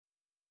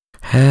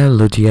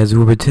Hello to you guys,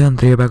 we're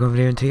back over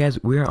here, and today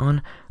guys, we're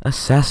on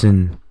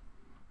Assassin.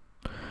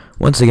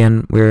 Once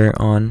again, we're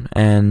on,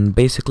 and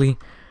basically,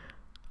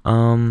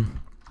 we're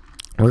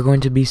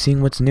going to be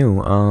seeing what's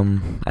new.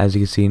 As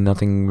you can see,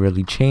 nothing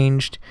really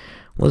changed.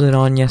 Wasn't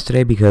on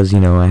yesterday because,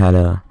 I had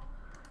a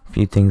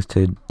few things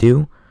to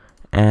do,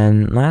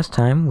 and last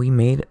time we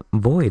made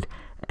Void,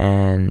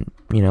 and,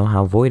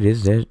 how Void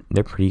is,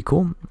 they're pretty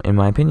cool, in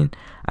my opinion.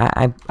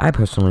 I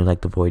personally like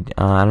the Void.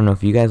 I don't know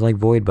if you guys like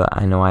Void, but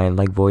I know I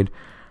like Void.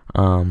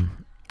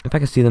 If I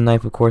can see the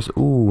knife, of course.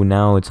 Ooh,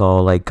 now it's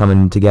all like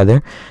coming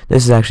together.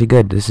 This is actually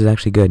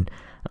good.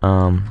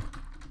 Oh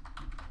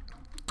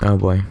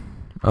boy.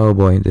 Oh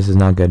boy, this is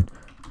not good.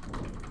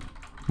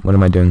 What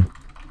am I doing?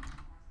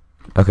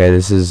 Okay,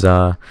 this is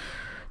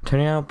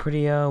turning out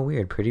pretty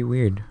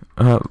weird.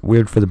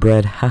 Weird for the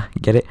bread. Ha,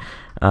 get it?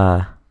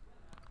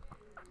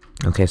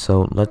 Okay,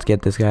 so let's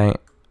get this guy.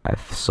 I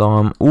saw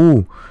him.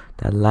 Ooh,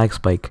 that lag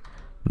spike.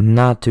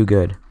 Not too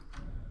good.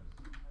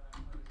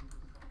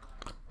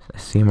 I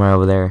see him right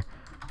over there.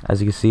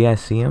 As you can see, I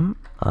see him.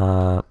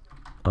 Oh,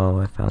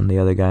 I found the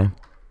other guy.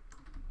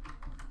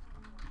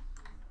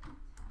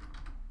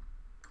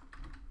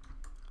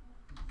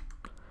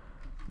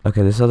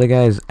 Okay, this other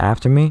guy is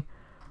after me,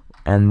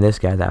 and this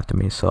guy's after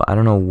me, so I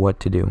don't know what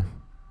to do.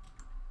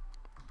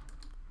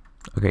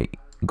 Okay,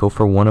 go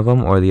for one of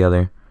them or the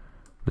other.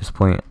 At this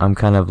point, I'm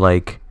kind of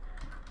like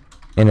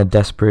in a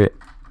desperate...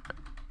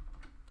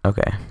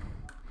 Okay.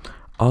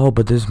 Oh,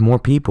 but there's more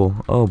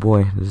people. Oh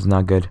boy, this is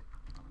not good.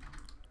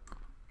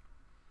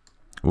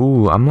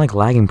 Ooh, I'm like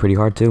lagging pretty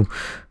hard too.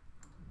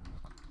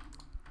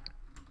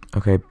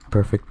 Okay,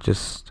 perfect.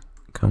 Just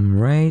come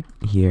right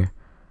here.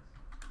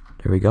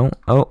 There we go.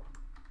 Oh.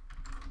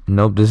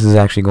 Nope, this is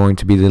actually going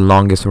to be the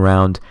longest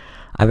round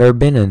I've ever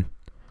been in.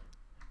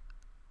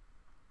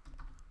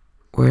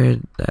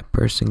 Where'd that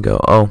person go?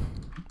 Oh,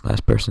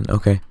 last person.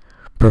 Okay,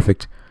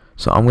 perfect.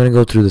 So I'm gonna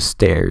go through the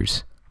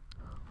stairs.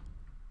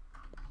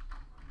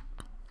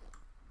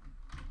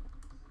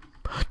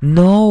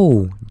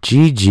 No!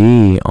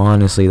 GG.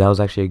 Honestly, that was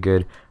actually a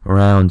good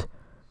round,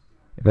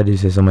 if I do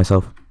say so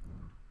myself.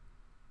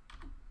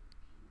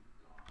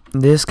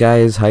 This guy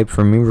is hyped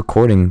for me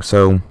recording,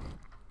 so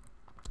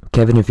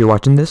Kevin, if you're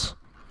watching this,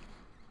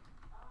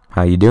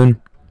 how you doing?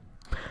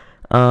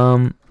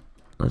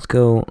 Let's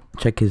go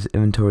check his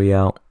inventory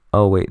out.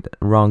 Oh wait,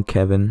 wrong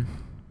Kevin.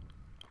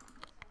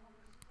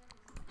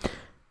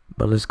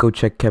 But let's go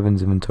check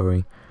Kevin's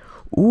inventory.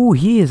 Ooh,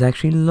 he is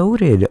actually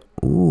loaded.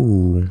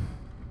 Ooh.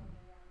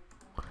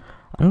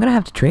 I'm gonna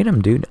have to trade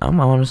him, dude. I'm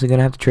honestly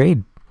gonna have to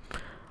trade.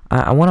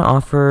 I wanna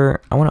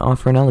offer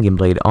an elegant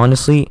blade.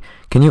 Honestly,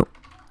 can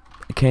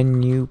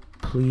you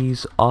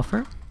please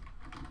offer?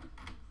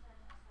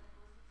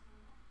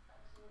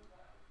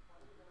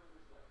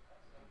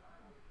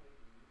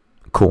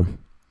 Cool.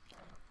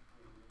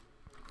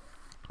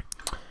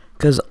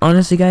 Cause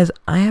honestly, guys,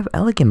 I have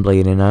elegant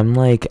blade, and I'm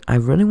like, I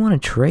really want to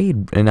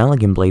trade an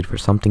elegant blade for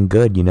something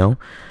good,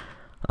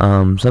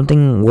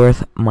 something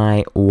worth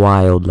my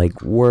while,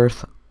 like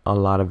worth a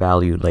lot of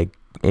value. Like,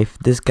 if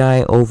this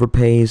guy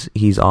overpays,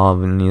 he's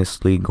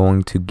obviously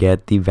going to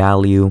get the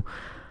value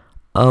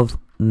of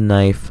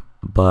knife.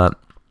 But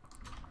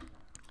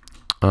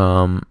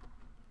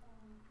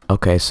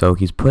okay, so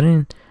he's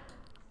putting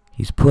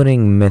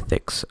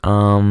mythics.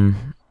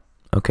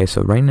 Okay,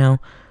 so right now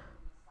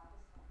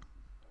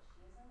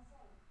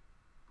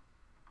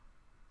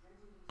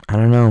I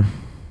don't know.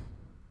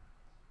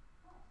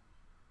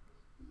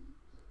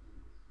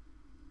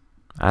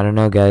 I don't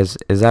know, guys.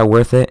 Is that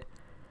worth it?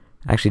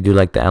 I actually do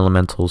like the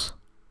elementals.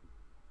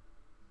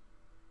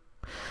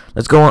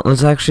 Let's go on.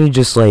 Let's actually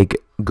just like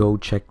go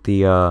check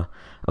the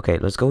okay,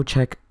 let's go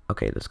check.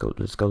 Okay, let's go.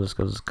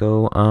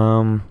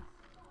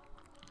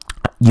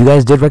 You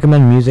guys did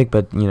recommend music,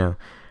 but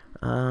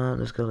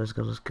let's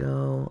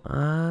go.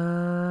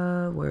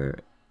 Where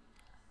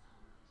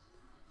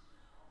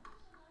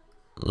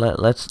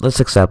let's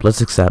accept.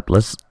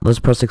 Let's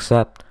press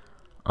accept.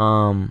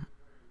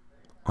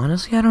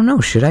 Honestly, I don't know.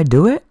 Should I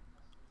do it?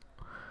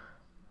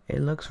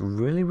 It looks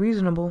really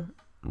reasonable,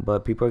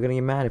 but people are gonna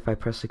get mad if I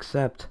press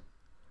accept.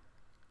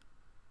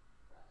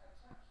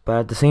 But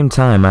at the same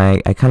time,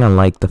 I kind of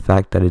like the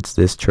fact that it's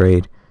this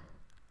trade.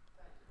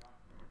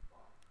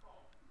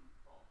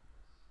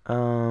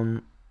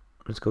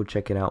 Let's go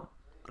check it out.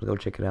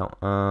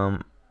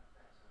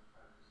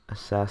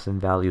 Assassin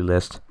value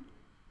list.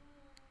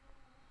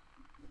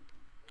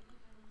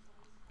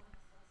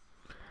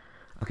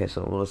 Okay,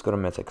 so let's go to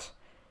mythics.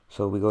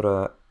 So we go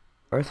to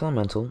Earth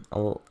Elemental.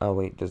 Oh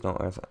wait, there's no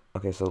Earth.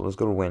 Okay, so let's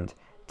go to Wind.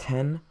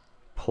 10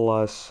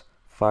 plus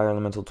Fire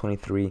Elemental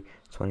 23.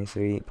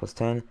 23 plus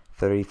 10,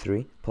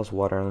 33 plus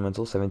Water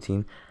Elemental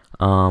 17.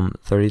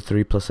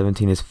 33 plus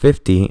 17 is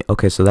 50.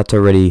 Okay, so that's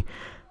already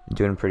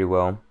doing pretty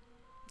well.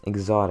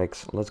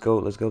 Exotics. Let's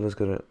go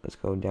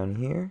down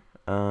here.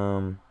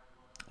 I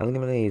think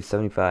I'm gonna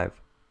 75.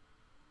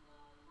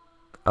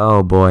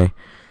 Oh boy.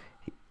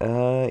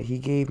 He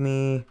gave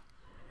me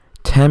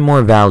 10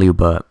 more value,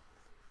 but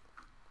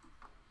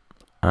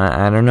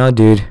I don't know,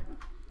 dude.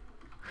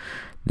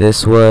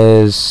 This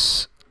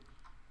was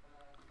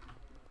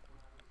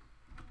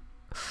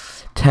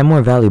 10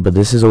 more value, but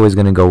this is always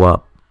gonna go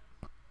up.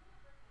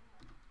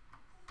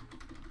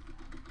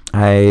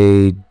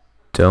 I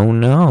don't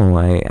know.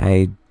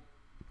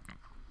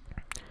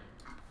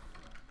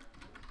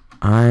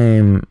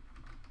 I'm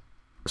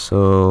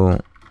so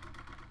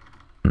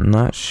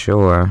not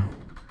sure.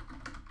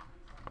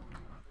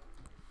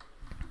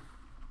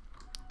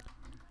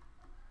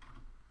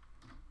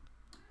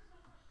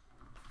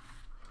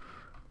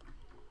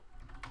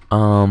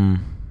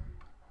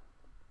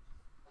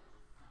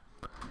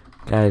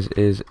 Guys,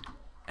 is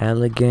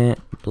elegant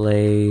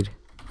blade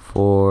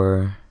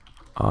for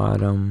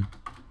autumn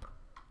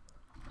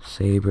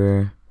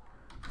saber,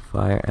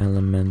 fire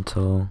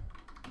elemental,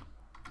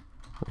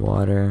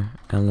 water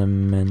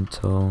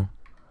elemental,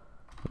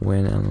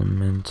 wind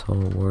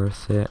elemental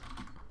worth it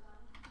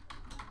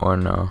or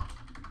no?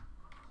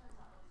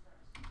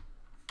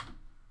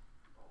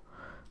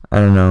 I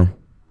don't know.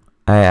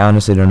 I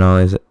honestly don't know.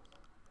 Is it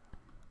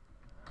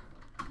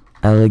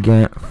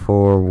elegant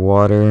for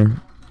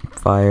water,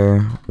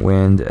 fire,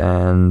 wind,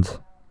 and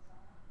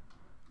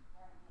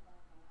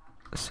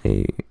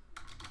say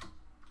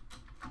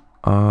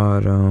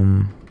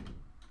autumn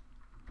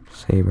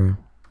saber,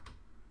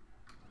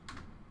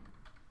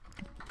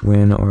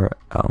 win or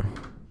L?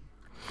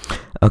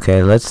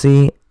 Okay, let's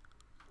see.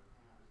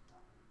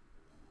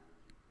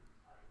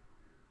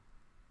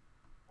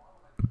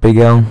 Big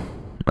L.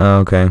 Oh,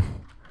 okay.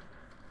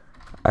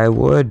 I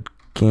would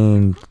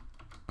gain,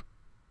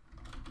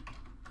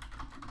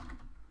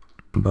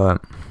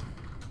 but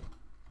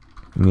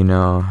you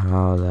know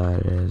how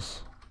that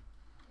is.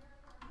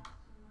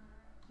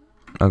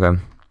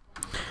 Okay.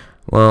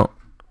 Well,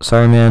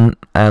 sorry, man.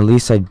 At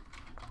least I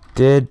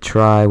did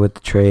try with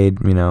the trade.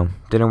 You know,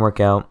 didn't work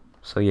out.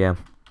 So yeah,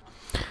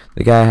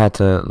 the guy had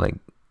to like.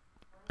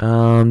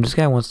 This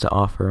guy wants to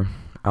offer.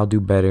 I'll do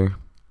better.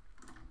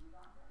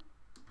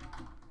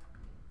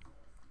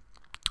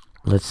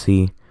 Let's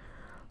see.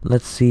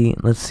 Let's see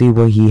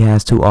what he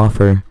has to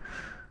offer.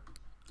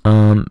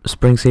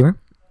 Spring Saber,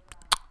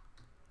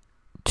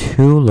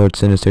 2 Lord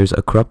Sinisters,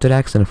 a Corrupted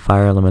Axe, and a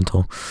Fire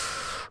Elemental.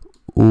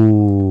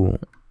 Ooh.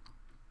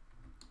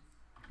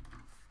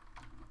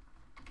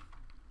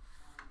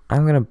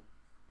 I'm gonna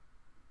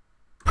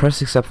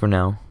press accept for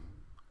now,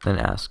 then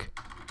ask.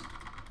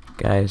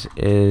 Guys,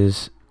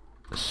 is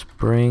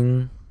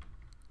spring,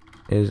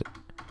 is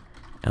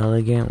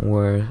elegant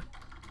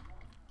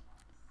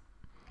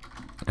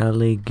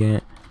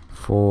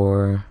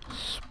for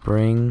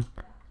spring,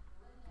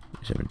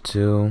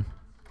 2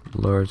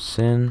 Lord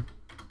Sin,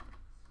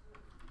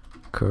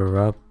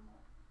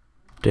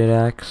 Corrupted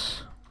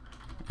Axe,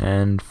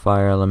 and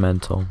Fire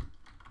Elemental.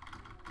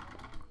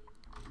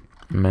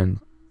 And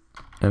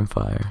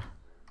fire.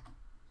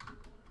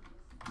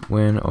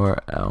 Win or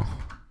L?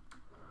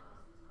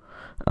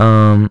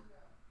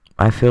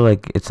 I feel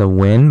like it's a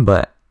win,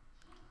 but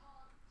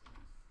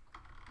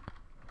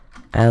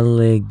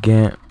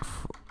elegant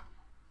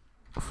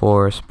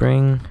for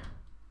spring,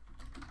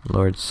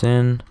 Lord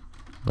Sin,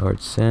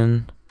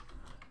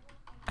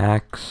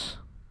 axe,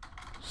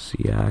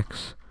 sea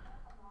axe,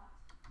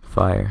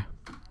 fire.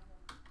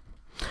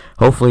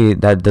 Hopefully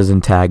that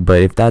doesn't tag,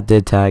 but if that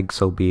did tag,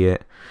 so be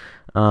it.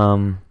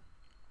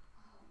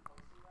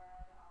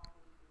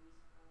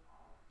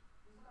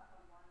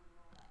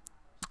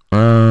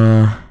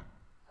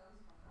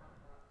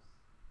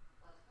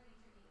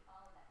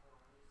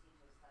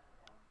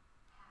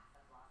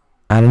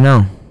 I don't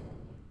know.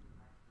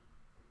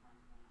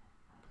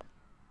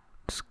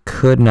 This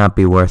could not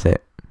be worth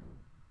it.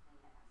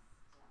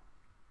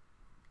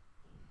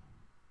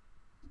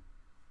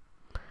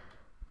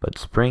 But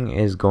spring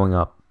is going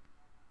up.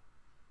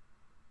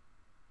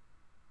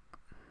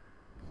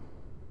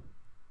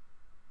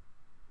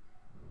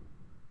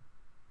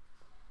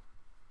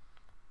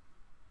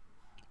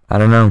 I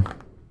don't know.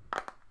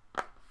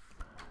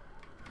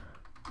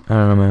 I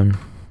don't know, man.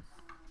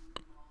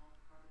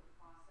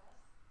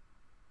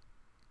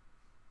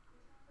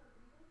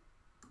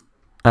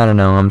 I don't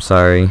know. I'm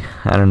sorry.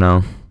 I don't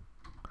know.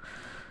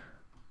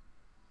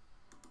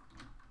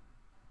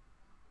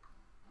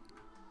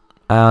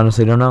 I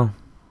honestly don't know.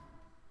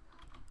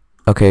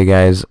 Okay,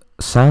 guys.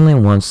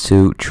 Silent wants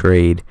to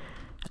trade.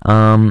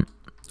 Oh,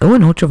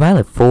 an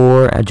ultraviolet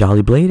for a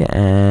Jolly Blade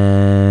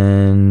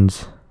and.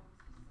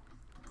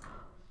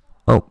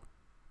 Oh,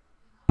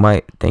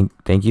 my.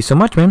 Thank you so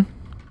much, man.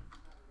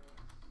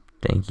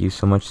 Thank you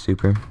so much,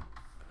 Super.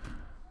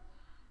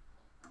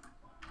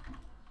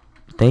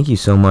 Thank you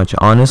so much.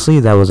 Honestly,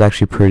 that was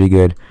actually pretty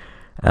good.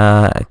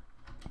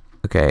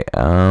 Okay,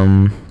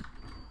 I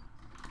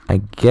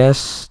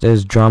guess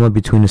there's drama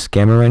between the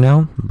scammer right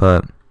now,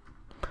 but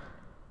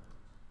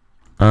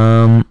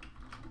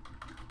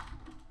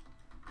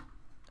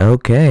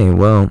okay,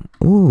 well,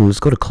 ooh, let's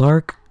go to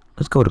Clark.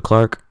 Let's go to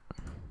Clark.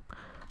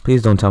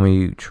 Please don't tell me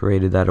you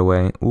traded that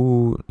away.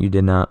 Ooh, you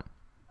did not.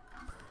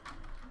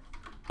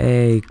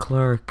 Hey,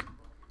 Clark.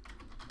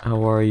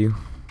 How are you?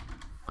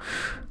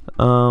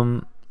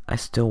 I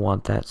still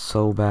want that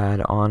so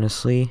bad,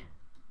 honestly.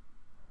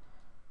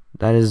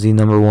 That is the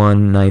 #1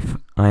 knife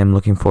I am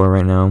looking for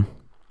right now.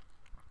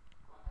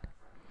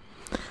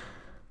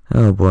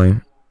 Oh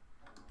boy.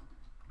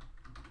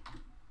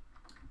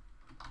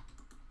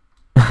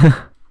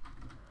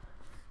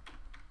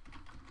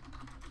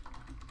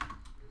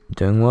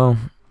 Doing well.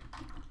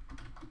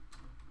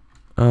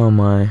 Oh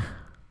my.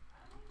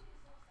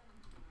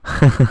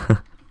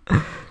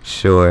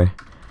 Sure.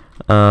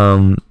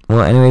 Well,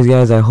 anyways,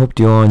 guys, I hope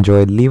you all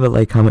enjoyed. Leave a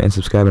like, comment, and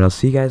subscribe, and I'll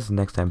see you guys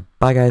next time.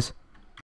 Bye, guys.